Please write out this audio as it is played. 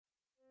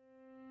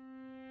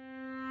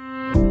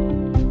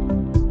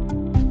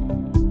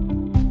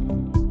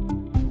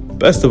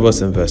Best of Us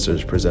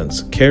Investors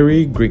presents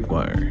Carrie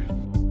Griegmeyer.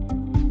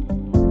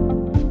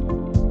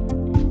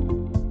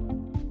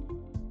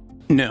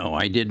 No,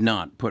 I did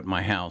not put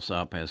my house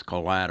up as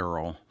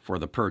collateral for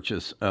the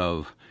purchase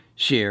of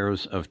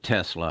shares of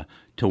Tesla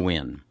to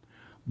win.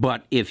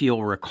 But if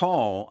you'll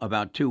recall,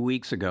 about 2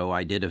 weeks ago,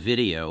 I did a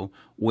video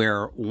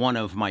where one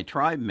of my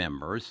tribe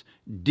members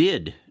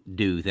did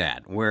do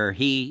that, where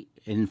he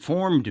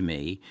informed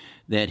me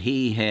that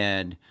he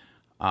had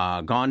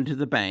gone to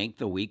the bank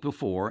the week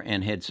before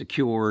and had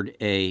secured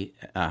a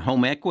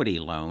home equity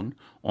loan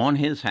on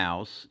his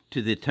house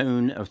to the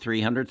tune of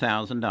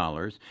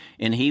 $300,000.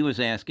 And he was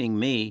asking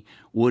me,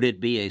 would it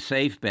be a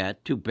safe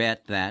bet to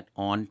bet that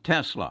on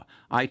Tesla?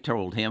 I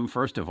told him,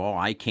 first of all,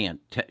 I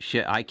can't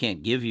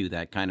give you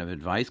that kind of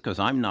advice because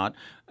I'm not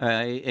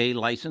a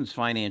licensed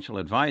financial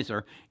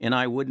advisor, and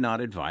I would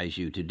not advise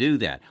you to do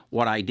that.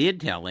 What I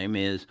did tell him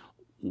is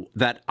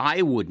that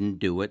I wouldn't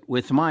do it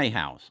with my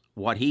house.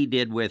 What he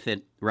did with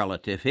it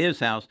relative to his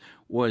house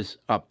was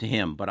up to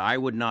him, but I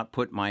would not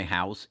put my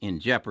house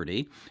in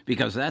jeopardy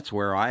because that's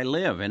where I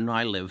live, and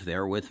I live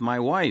there with my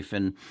wife,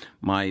 and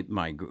my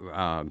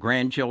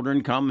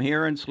grandchildren come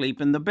here and sleep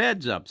in the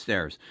beds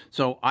upstairs.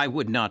 So I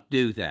would not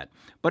do that.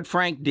 But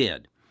Frank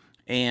did,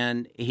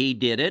 and he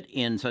did it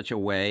in such a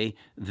way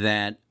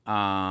that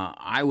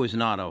I was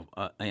not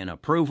in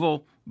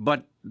approval,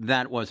 but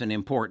that wasn't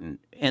important.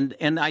 And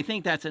I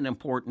think that's an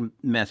important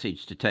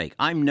message to take.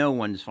 I'm no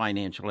one's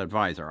financial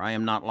advisor. I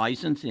am not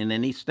licensed in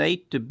any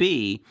state to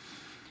be,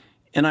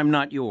 and I'm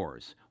not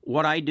yours.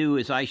 What I do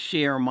is I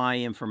share my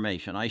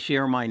information. I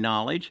share my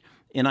knowledge,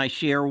 and I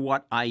share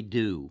what I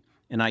do.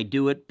 And I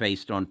do it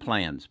based on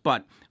plans.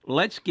 But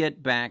let's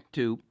get back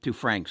to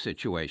Frank's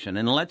situation,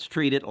 and let's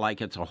treat it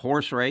like it's a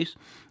horse race,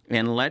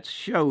 and let's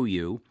show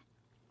you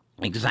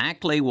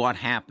exactly what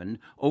happened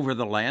over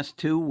the last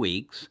 2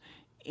 weeks.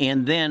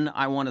 And then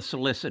I want to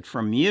solicit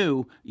from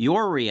you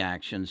your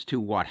reactions to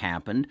what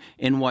happened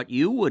and what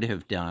you would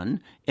have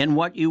done and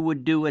what you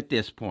would do at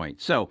this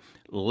point. So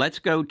let's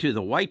go to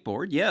the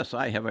whiteboard. Yes,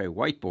 I have a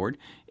whiteboard,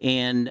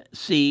 and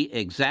see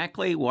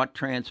exactly what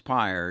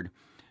transpired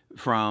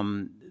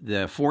from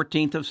the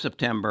 14th of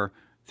September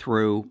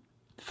through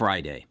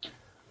Friday.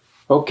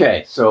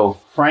 Okay, so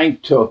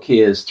Frank took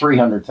his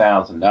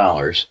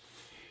 $300,000,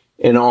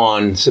 and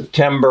on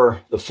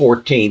September the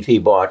 14th, he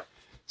bought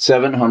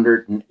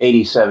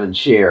 787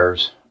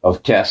 shares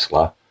of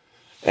Tesla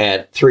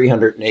at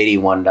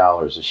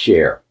 $381 a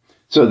share.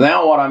 So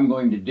now what I'm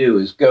going to do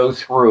is go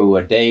through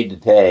a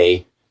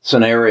day-to-day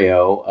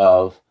scenario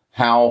of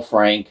how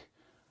Frank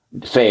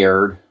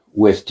fared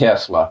with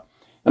Tesla.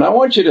 And I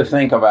want you to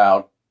think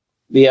about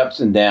the ups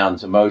and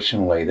downs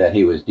emotionally that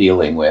he was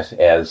dealing with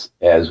as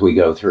we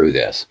go through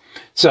this.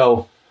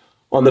 So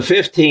on the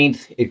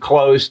 15th, it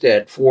closed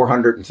at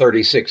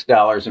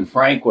 $436, and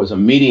Frank was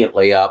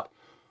immediately up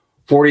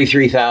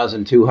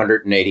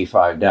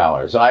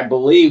 $43,285. I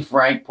believe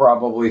Frank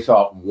probably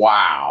thought,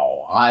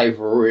 wow, I've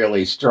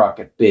really struck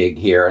it big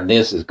here, and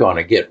this is going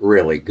to get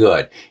really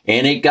good.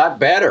 And it got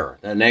better.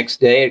 The next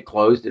day, it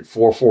closed at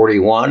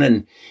 $441,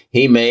 and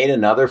he made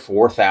another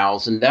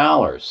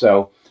 $4,000.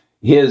 So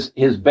his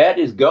bet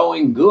is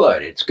going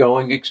good. It's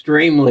going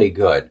extremely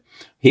good.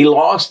 He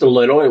lost a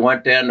little. It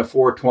went down to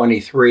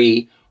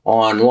 $423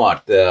 on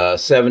the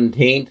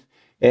 17th.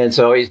 And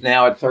so he's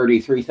now at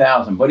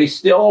 33,000, but he's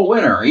still a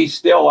winner. He's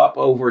still up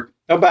over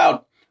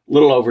about a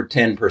little over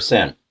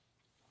 10%.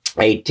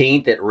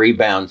 18th, it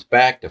rebounds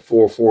back to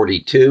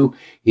 442.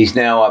 He's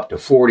now up to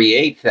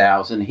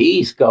 48,000.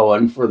 He's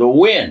going for the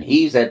win.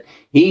 He's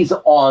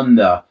on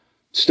the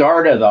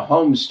start of the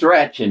home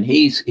stretch, and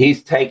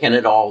he's taking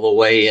it all the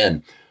way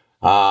in.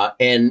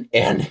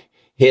 And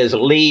his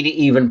lead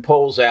even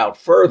pulls out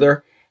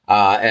further.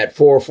 At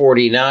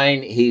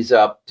 449, he's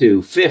up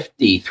to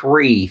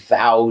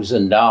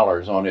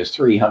 $53,000 on his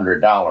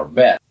 $300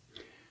 bet.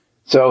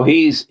 So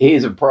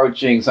he's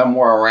approaching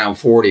somewhere around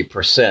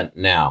 40%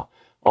 now.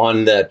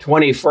 On the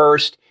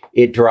 21st,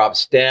 it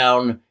drops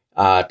down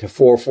to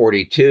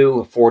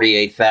 442,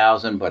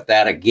 48,000, but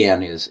that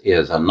again is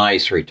a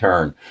nice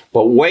return.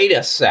 But wait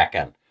a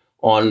second.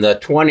 On the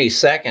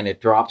 22nd,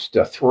 it drops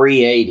to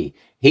 380.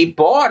 He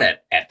bought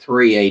it at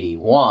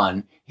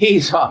 381.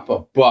 He's up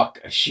 $1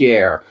 a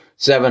share,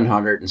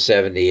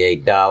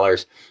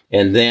 $778.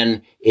 And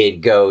then it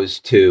goes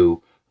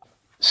to,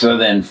 so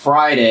then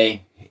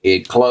Friday,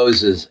 it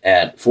closes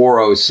at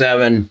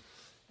 407,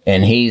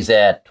 and he's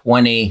at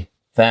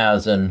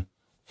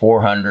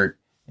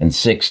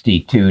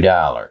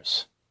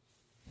 $20,462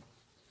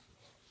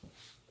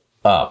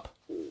 up.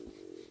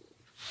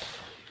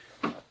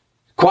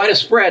 Quite a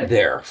spread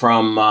there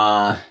from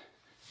a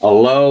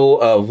low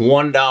of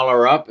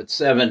 $1 up at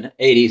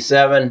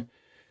 787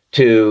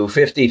 to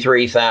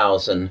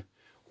 53,000.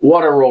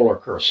 What a roller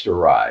coaster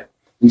ride.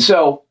 And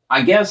so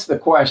I guess the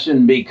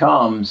question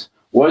becomes,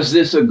 was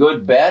this a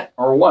good bet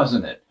or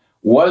wasn't it?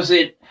 Was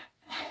it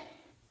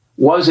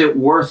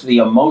worth the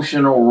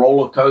emotional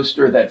roller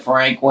coaster that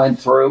Frank went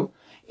through?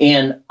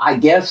 And I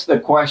guess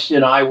the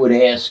question I would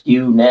ask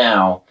you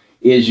now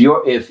is,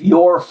 if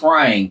you're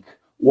Frank,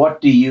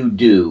 what do you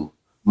do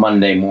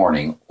Monday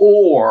morning?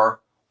 Or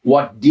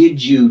what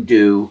did you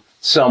do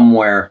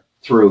somewhere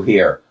through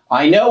here?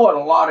 I know what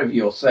a lot of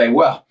you will say.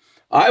 Well,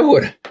 I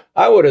would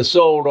have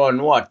sold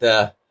on what,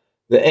 the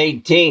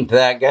 18th.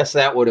 I guess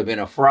that would have been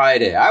a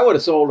Friday. I would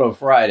have sold on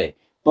Friday.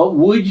 But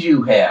would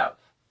you have?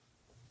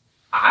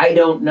 I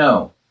don't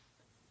know.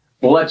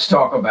 Well, let's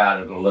talk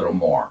about it a little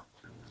more.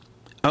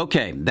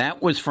 Okay,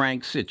 that was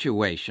Frank's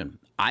situation.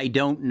 I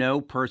don't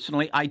know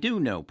personally. I do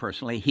know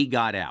personally he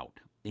got out.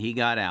 He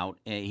got out.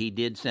 He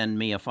did send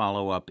me a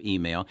follow-up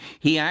email.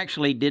 He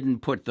actually didn't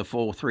put the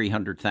full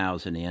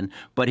 $300,000 in,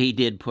 but he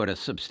did put a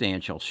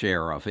substantial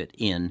share of it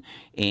in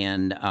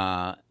and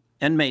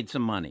made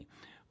some money.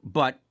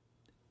 But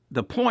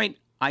the point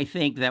I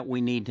think that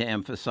we need to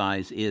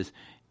emphasize is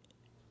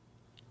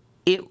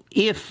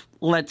if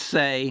let's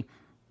say,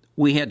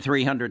 we had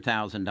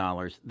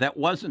 $300,000 that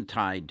wasn't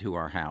tied to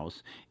our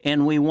house,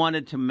 and we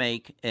wanted to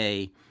make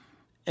a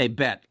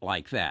bet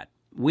like that.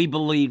 We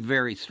believed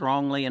very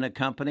strongly in a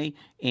company,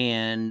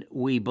 and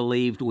we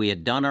believed we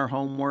had done our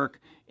homework,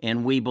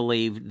 and we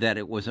believed that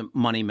it was a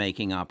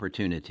money-making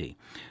opportunity.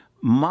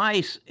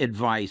 My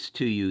advice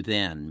to you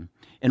then,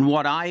 and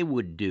what I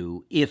would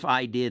do if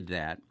I did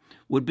that,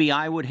 would be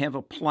I would have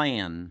a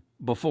plan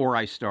before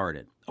I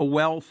started. A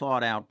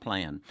well-thought-out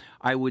plan.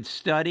 I would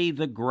study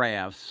the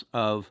graphs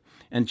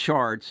and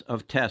charts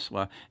of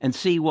Tesla and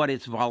see what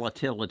its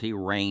volatility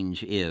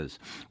range is.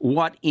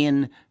 What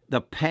in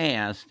the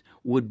past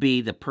would be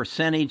the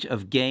percentage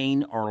of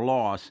gain or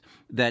loss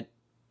that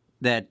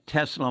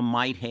Tesla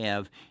might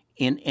have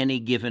in any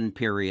given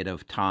period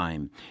of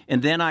time.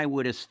 And then I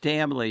would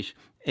establish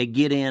a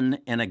get-in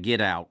and a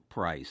get-out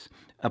price,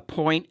 a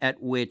point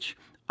at which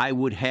I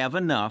would have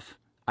enough,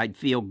 I'd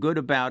feel good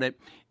about it,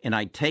 and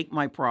I'd take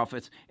my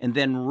profits and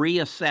then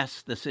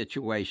reassess the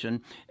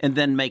situation and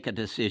then make a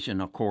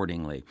decision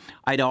accordingly.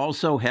 I'd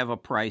also have a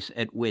price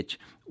at which,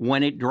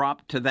 when it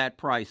dropped to that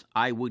price,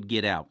 I would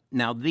get out.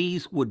 Now,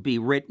 these would be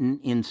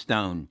written in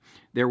stone.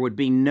 There would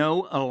be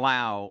no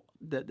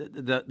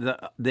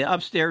the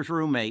upstairs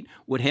roommate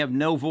would have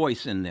no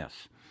voice in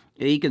this.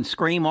 He can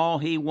scream all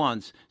he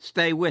wants,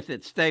 stay with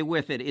it,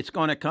 it's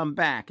going to come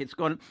back,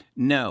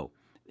 No,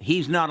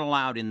 he's not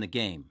allowed in the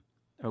game,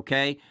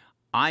 okay?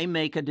 I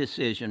make a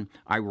decision.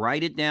 I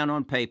write it down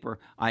on paper.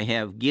 I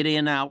have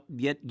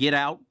get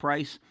out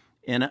price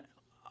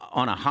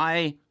on a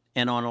high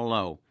and on a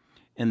low.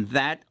 And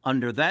that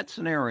under that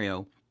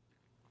scenario,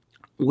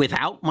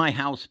 without my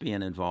house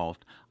being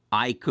involved,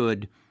 I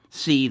could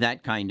see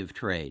that kind of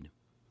trade.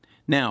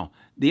 Now,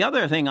 the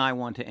other thing I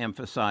want to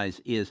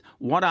emphasize is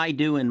what I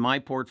do in my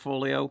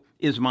portfolio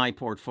is my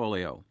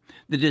portfolio.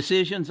 The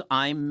decisions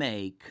I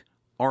make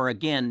are,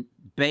 again,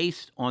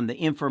 based on the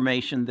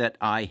information that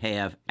I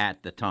have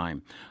at the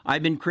time.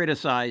 I've been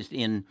criticized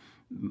in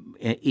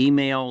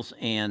emails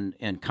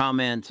and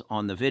comments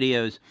on the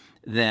videos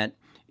that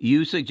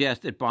you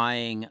suggested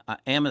buying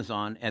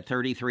Amazon at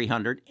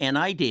 $3,300, and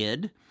I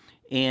did,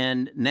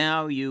 and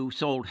now you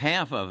sold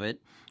half of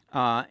it,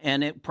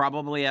 and it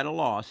probably at a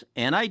loss,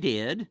 and I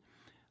did,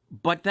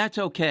 but that's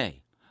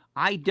okay.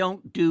 I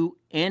don't do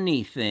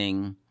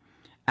anything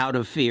out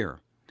of fear.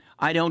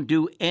 I don't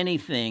do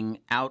anything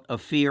out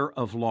of fear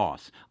of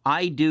loss.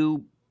 I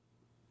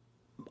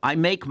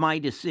make my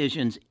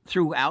decisions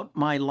throughout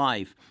my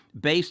life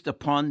based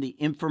upon the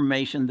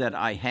information that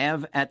I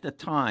have at the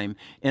time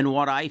and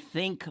what I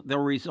think the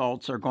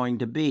results are going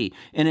to be.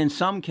 And in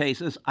some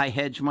cases, I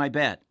hedge my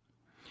bet.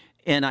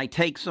 And I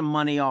take some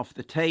money off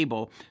the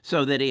table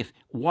so that if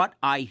what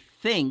I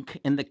think,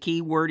 and the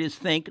key word is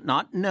think,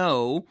 not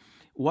know,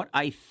 what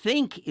I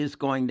think is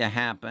going to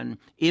happen,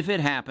 if it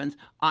happens,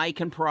 I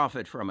can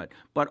profit from it.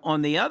 But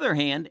on the other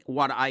hand,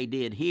 what I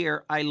did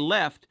here, I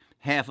left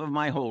half of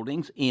my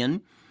holdings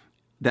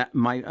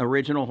my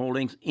original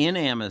holdings in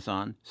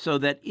Amazon, so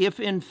that if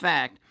in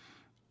fact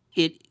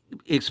it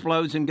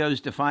explodes and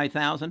goes to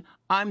 5,000,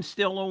 I'm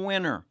still a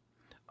winner.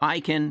 I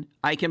can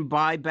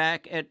buy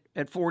back at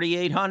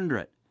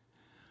 4,800.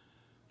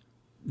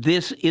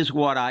 This is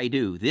what I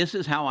do. This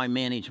is how I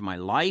manage my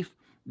life.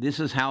 This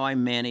is how I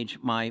manage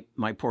my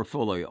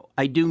portfolio.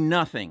 I do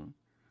nothing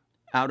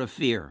out of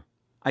fear.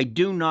 I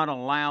do not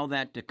allow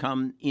that to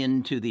come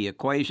into the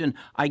equation.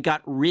 I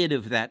got rid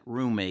of that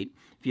roommate.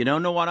 If you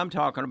don't know what I'm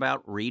talking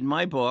about, read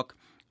my book,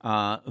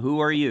 Who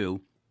Are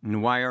You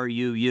and Why Are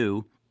You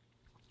You?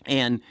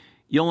 And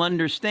you'll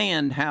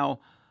understand how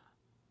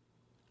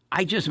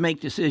I just make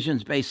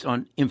decisions based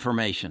on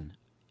information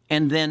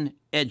and then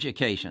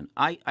education.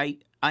 I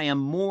am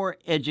more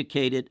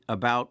educated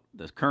about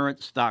the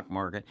current stock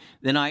market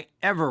than I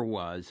ever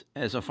was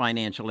as a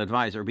financial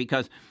advisor,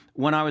 because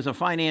when I was a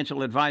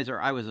financial advisor,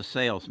 I was a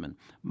salesman.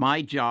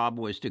 My job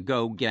was to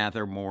go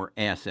gather more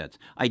assets.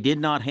 I did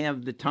not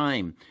have the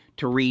time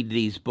to read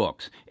these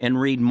books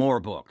and read more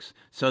books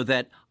so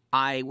that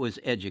I was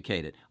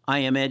educated. I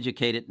am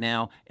educated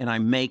now, and I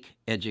make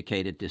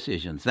educated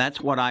decisions.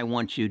 That's what I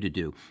want you to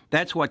do.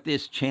 That's what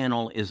this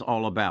channel is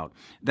all about.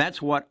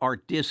 That's what our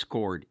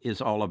Discord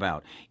is all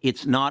about.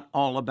 It's not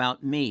all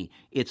about me.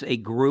 It's a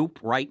group.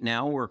 Right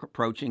now, we're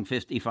approaching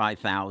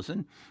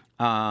 55,000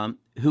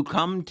 who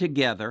come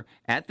together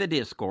at the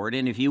Discord.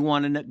 And if you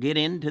want to get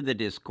into the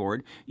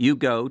Discord, you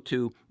go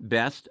to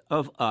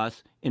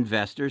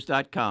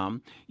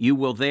bestofusinvestors.com. You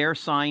will there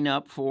sign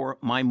up for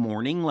my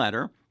morning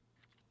letter.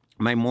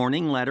 My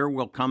morning letter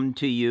will come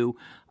to you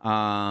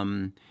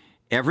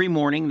every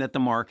morning that the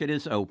market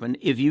is open.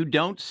 If you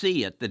don't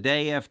see it the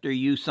day after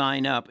you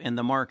sign up and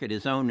the market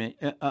is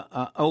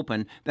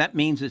open, that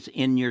means it's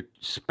in your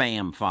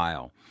spam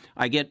file.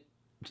 I get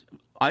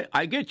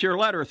your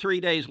letter 3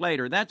 days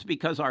later. That's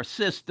because our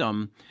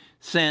system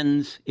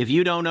sends, if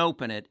you don't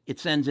open it, it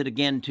sends it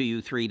again to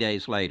you 3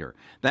 days later.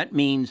 That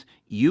means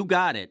you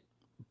got it,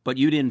 but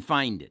you didn't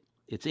find it.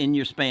 It's in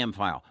your spam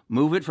file.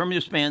 Move it from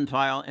your spam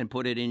file and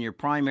put it in your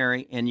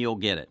primary, and you'll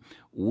get it.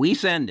 We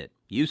send it.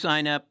 You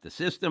sign up. The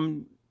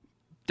system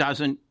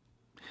doesn't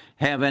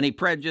have any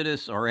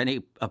prejudice or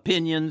any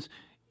opinions.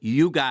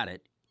 You got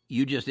it.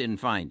 You just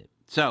didn't find it.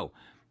 So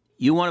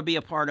you want to be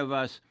a part of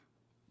us,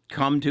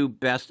 come to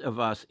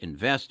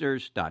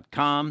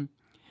bestofusinvestors.com,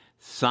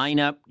 sign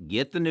up,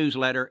 get the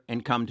newsletter,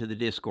 and come to the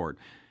Discord.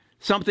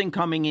 Something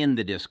coming in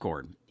the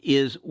Discord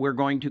is we're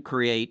going to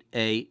create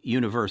a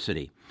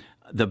university,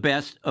 the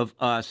Best of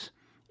Us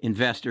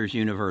Investors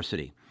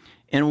University.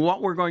 And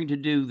what we're going to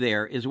do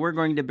there is we're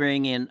going to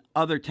bring in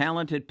other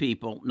talented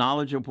people,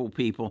 knowledgeable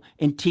people,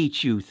 and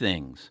teach you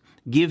things,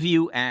 give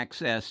you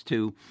access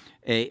to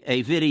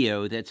a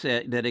video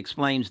that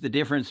explains the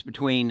difference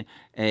between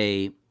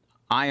a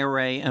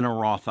IRA and a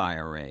Roth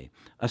IRA,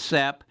 a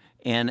SEP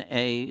and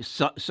a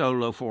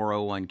solo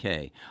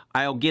 401k.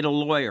 I'll get a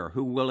lawyer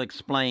who will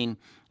explain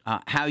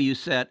how you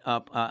set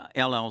up a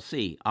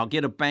LLC. I'll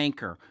get a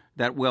banker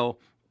that will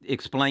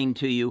explain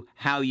to you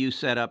how you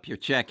set up your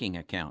checking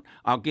account.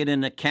 I'll get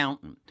an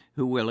accountant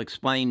who will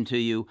explain to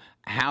you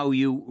how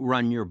you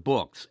run your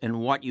books and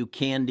what you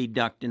can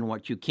deduct and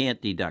what you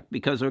can't deduct.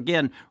 Because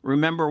again,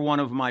 remember, one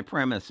of my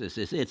premises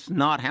is it's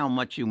not how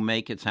much you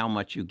make, it's how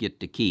much you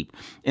get to keep.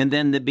 And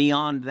then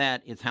beyond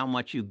that, it's how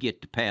much you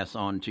get to pass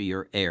on to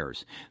your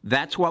heirs.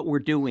 That's what we're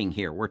doing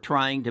here. We're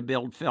trying to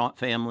build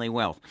family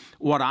wealth.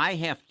 What I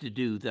have to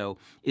do, though,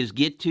 is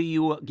get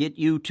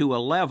you to a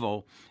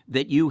level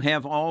that you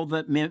have all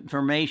the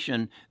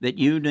information that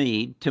you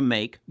need to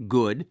make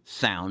good,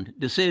 sound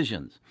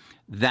decisions.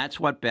 That's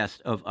what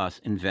Best of Us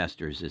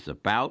Investors is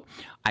about.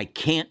 I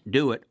can't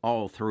do it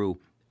all through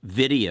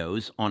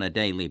videos on a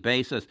daily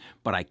basis,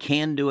 but I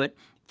can do it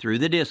through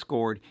the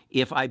Discord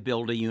if I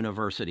build a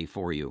university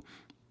for you.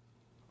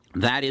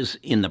 That is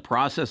in the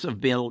process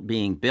of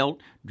being built.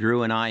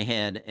 Drew and I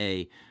had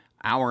an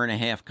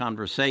hour-and-a-half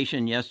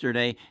conversation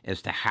yesterday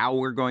as to how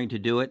we're going to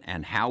do it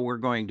and how we're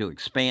going to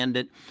expand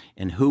it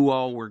and who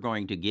all we're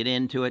going to get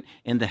into it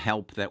and the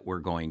help that we're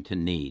going to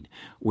need.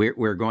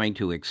 We're going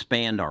to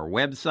expand our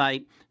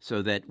website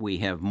so that we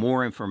have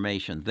more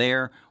information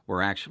there.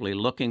 We're actually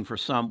looking for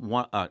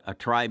a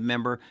tribe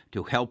member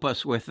to help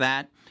us with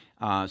that.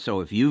 So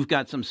if you've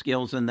got some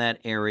skills in that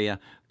area,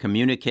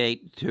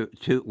 communicate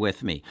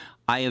with me.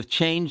 I have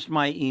changed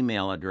my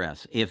email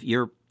address. If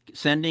you're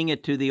sending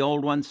it to the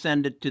old one,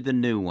 send it to the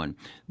new one.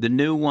 The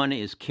new one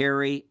is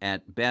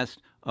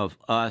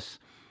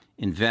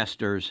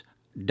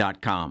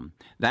Kerry@bestofusinvestors.com.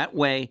 That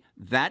way,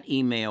 that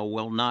email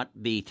will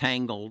not be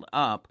tangled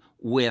up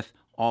with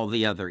all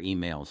the other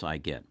emails I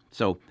get.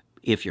 So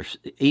if you're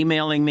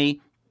emailing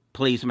me,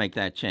 please make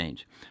that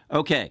change.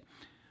 Okay.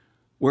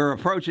 We're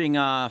approaching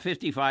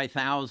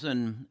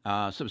 55,000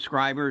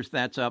 subscribers.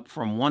 That's up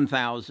from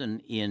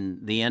 1,000 in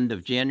the end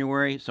of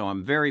January, so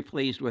I'm very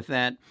pleased with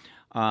that.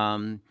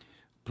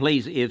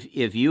 Please,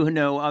 if you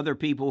know other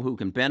people who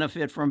can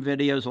benefit from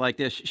videos like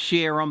this,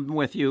 share them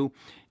with you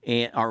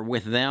or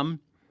with them,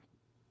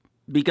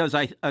 because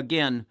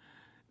again,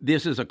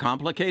 this is a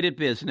complicated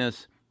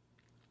business.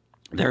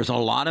 There's a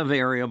lot of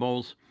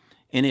variables,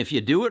 and if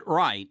you do it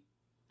right,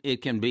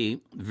 it can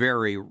be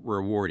very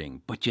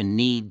rewarding, but you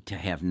need to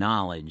have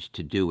knowledge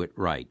to do it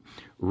right.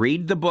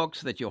 Read the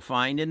books that you'll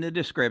find in the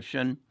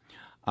description.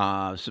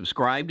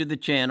 Subscribe to the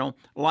channel,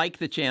 like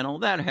the channel.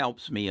 That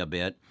helps me a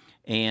bit.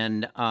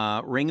 And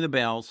ring the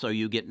bell so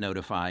you get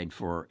notified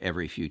for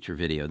every future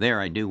video. There,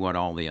 I do what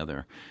all the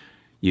other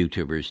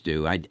YouTubers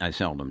do. I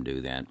seldom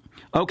do that.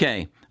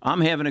 Okay,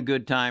 I'm having a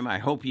good time. I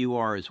hope you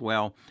are as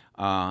well.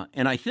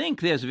 And I think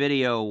this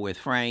video with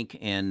Frank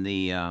and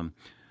the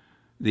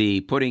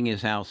putting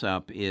his house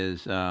up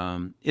is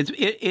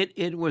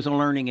it was a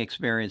learning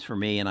experience for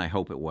me, and I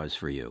hope it was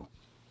for you.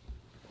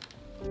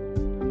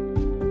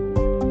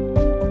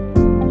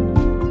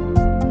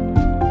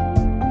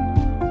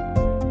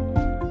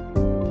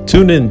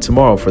 Tune in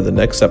tomorrow for the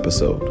next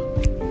episode.